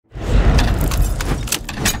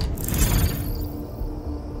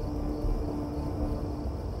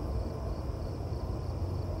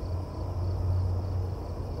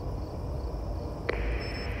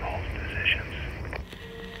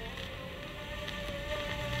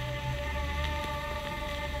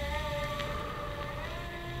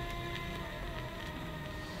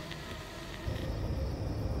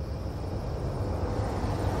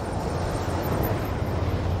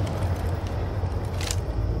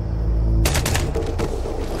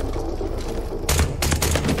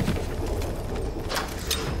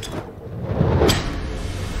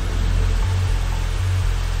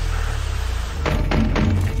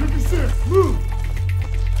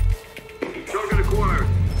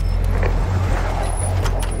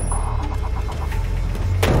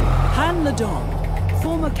Ledong,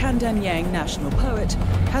 former Kandanyang national poet,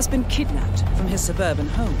 has been kidnapped from his suburban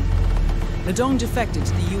home. Ledong defected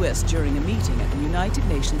to the US during a meeting at the United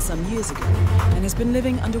Nations some years ago and has been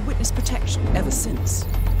living under witness protection ever since.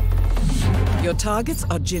 Your targets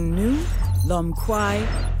are Jin Nu, Lom Kwai,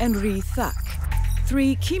 and Ri Thak,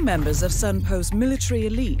 three key members of Sun Po's military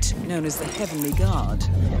elite known as the Heavenly Guard.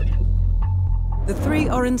 The three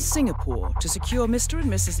are in Singapore to secure Mr.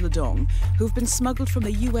 and Mrs. Ledong, who've been smuggled from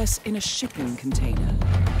the US in a shipping container.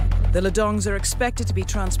 The Ledongs are expected to be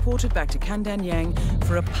transported back to Kandanyang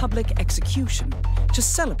for a public execution to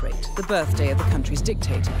celebrate the birthday of the country's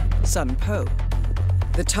dictator, Sun Po.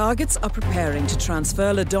 The targets are preparing to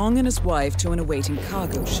transfer Ledong and his wife to an awaiting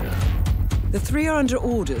cargo ship. The three are under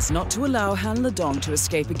orders not to allow Han Ledong to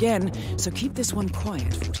escape again, so keep this one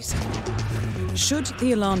quiet, 47. Should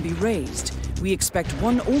the alarm be raised, we expect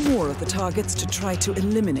one or more of the targets to try to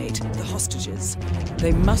eliminate the hostages.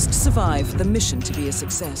 They must survive for the mission to be a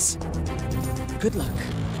success. Good luck.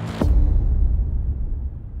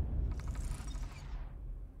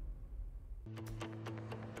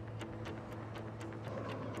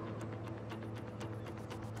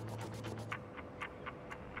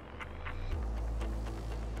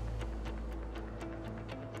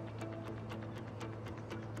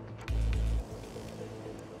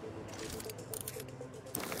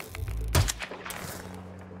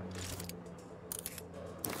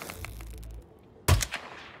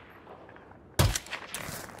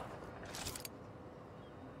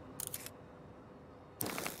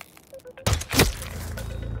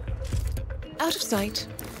 Out of sight,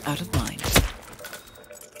 out of mind.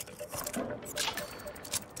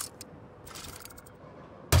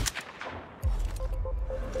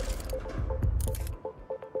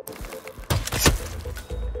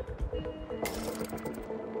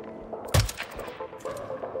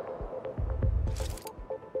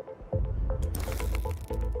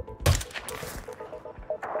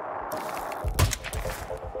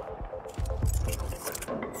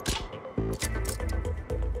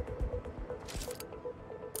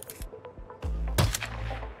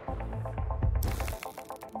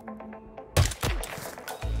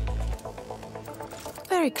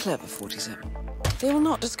 Very clever, 47. They will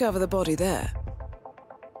not discover the body there.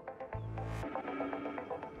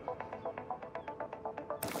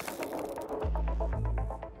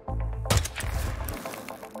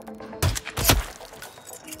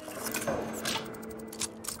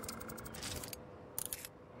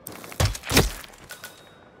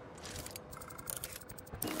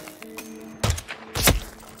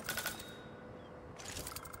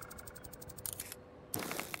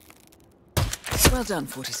 Well done,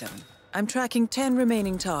 47. I'm tracking 10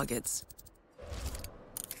 remaining targets.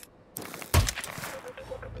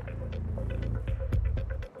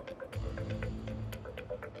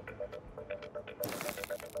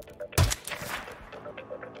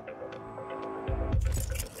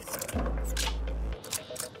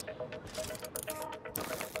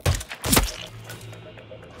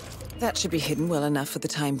 That should be hidden well enough for the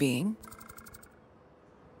time being.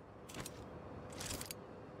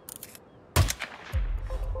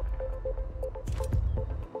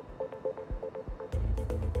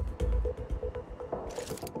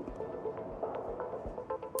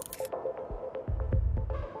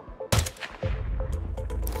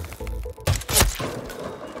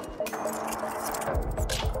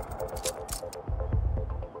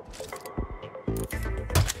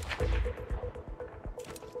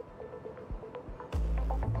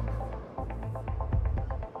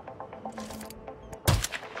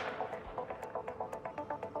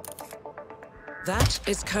 That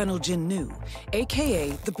is Colonel Jin Nu, aka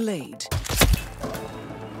the Blade.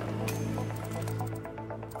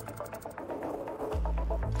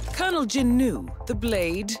 Colonel Jin Nu, the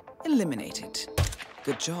Blade, eliminated.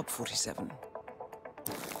 Good job, 47.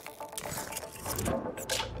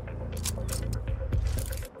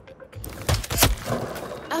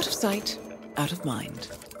 Out of sight, out of mind.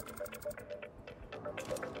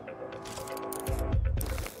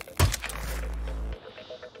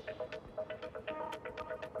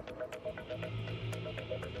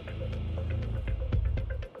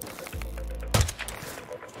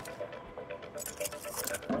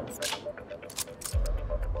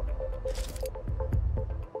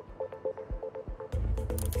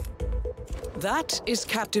 That is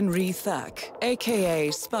Captain Ri Thak,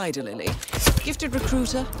 aka Spider Lily, gifted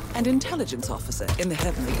recruiter and intelligence officer in the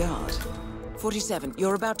Heavenly Guard. 47,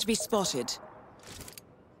 you're about to be spotted.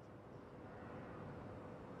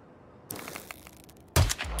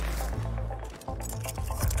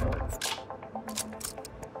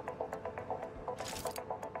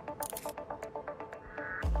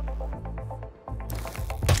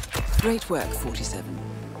 Great work, 47.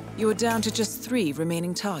 You are down to just 3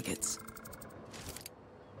 remaining targets.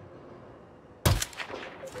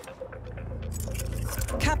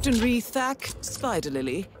 Captain Reethak, Spider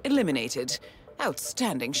Lily, eliminated.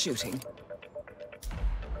 Outstanding shooting.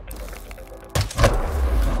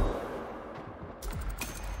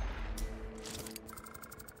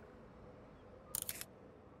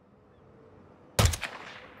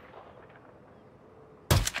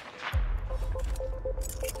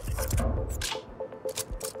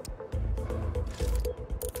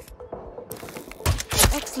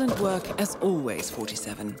 Excellent work as always,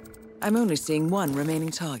 47. I'm only seeing 1 remaining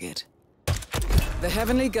target. The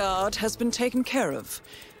Heavenly Guard has been taken care of.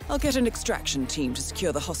 I'll get an extraction team to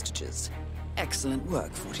secure the hostages. Excellent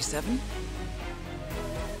work, 47.